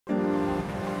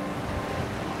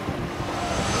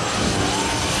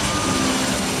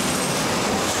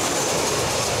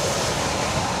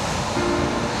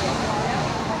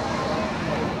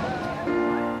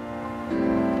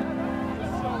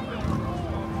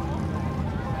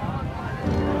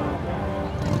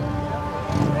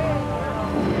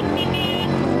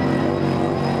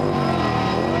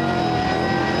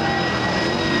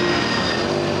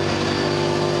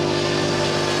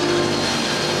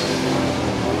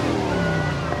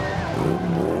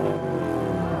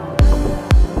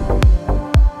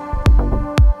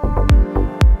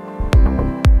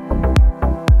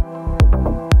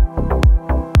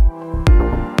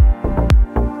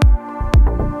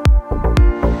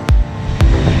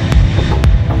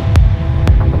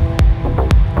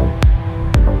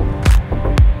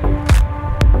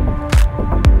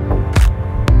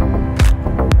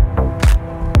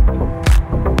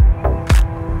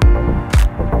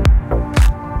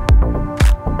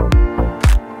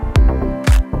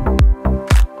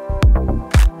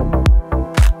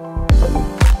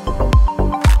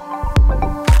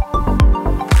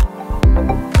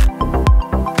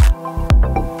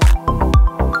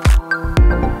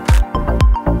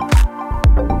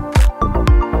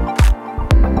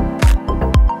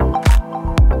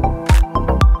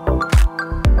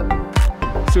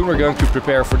Soon we're going to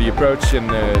prepare for the approach in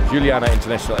Juliana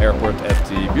International Airport at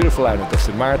the beautiful island of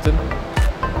Sint Maarten.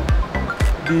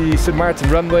 The Sint Maarten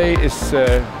runway is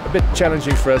a bit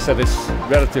challenging for us, that it's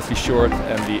relatively short,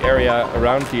 and the area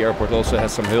around the airport also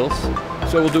has some hills.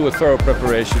 So we'll do a thorough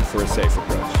preparation for a safe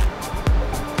approach.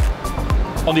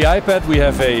 On the iPad we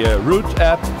have a route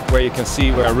app where you can see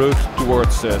our route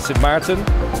towards Sint Maarten.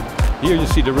 Here you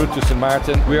see the route to Sint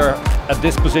Maarten. We are at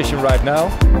this position right now.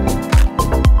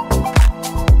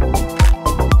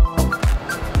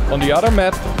 On the other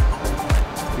map,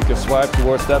 you can swipe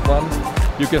towards that one,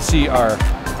 you can see our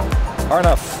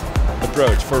RNAV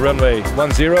approach for runway 10.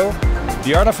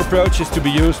 The RNAV approach is to be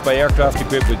used by aircraft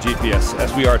equipped with GPS,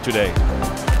 as we are today.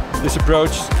 This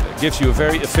approach gives you a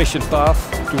very efficient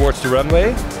path towards the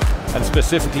runway, and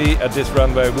specifically at this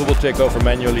runway we will take over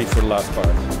manually for the last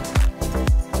part.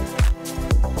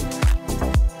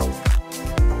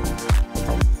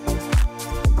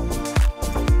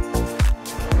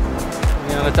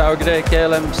 On the tower today,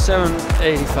 KLM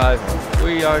 785.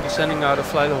 We are descending out of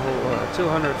flight level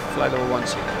 200, flight level 10.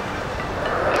 785,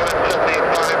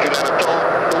 Juliana Toll,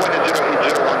 wind is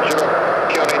 08010,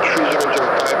 QNH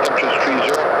 3005, temperature 30.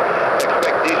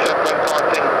 Expect descent when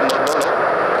passing Manolo,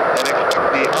 and expect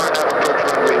the RNAV approach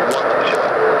runway 10.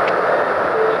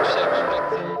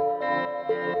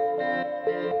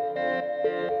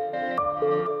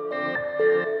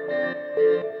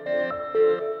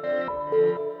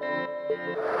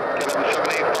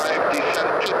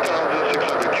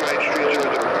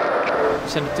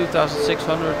 Descend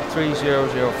 2600,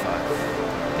 3005.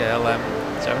 KLM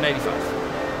 785.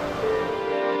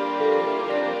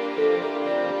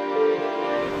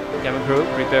 Cabin crew,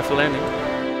 prepare for landing.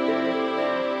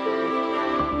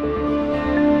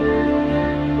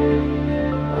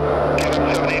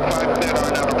 KLM 785, net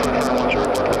RNAV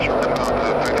approach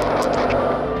runway 10.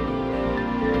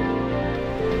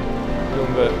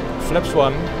 Doen we flaps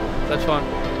 1. Flaps 1.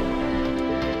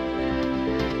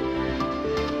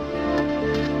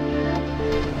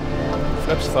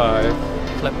 Flaps 5.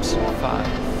 Flaps 5.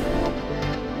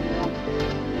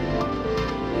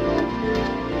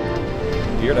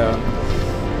 Gear down.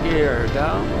 Gear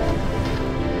down.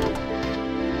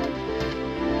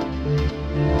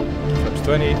 Flaps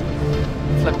 20.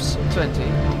 Flaps 20.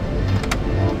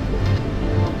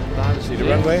 See the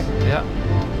runway? Yeah.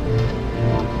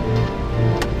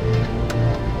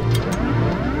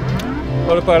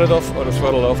 Autopilot off, auto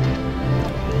throttle off.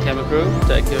 Cabin crew,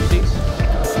 take your seats.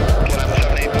 KLM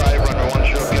 785, runway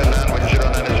 10, clear land, wind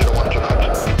 09 and 01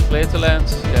 knots. Clear to land,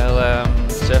 KLM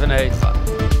 785.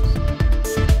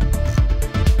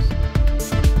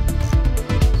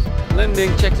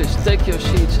 Landing checklist, take your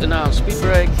seats, announce speed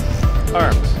brake,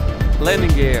 armed.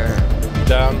 Landing gear,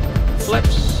 Down.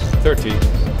 flaps, 30.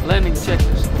 landing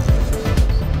checklist.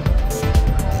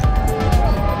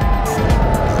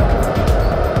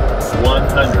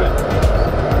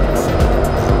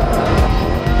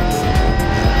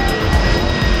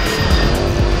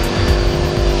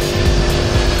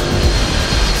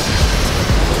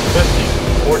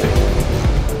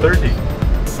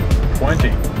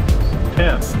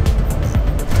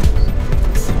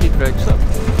 Speed brakes up.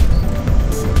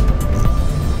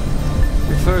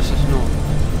 Reverse is normal.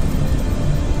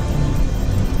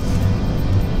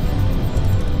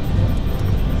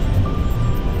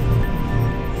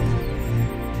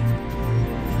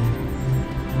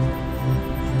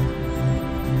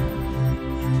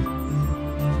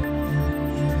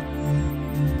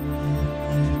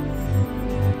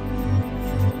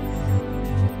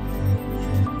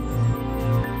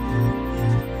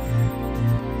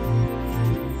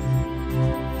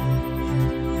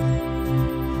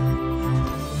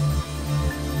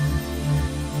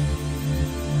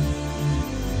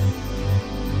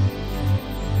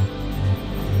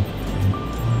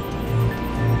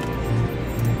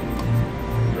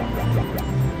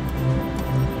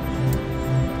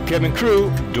 cabin crew,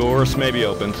 doors may be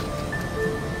opened.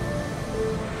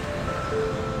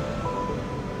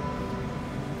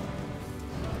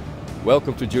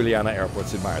 Welcome to Juliana Airport,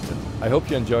 Sint Maarten. I hope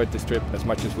you enjoyed this trip as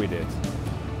much as we did.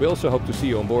 We also hope to see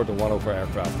you on board on one of our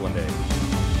aircraft one day.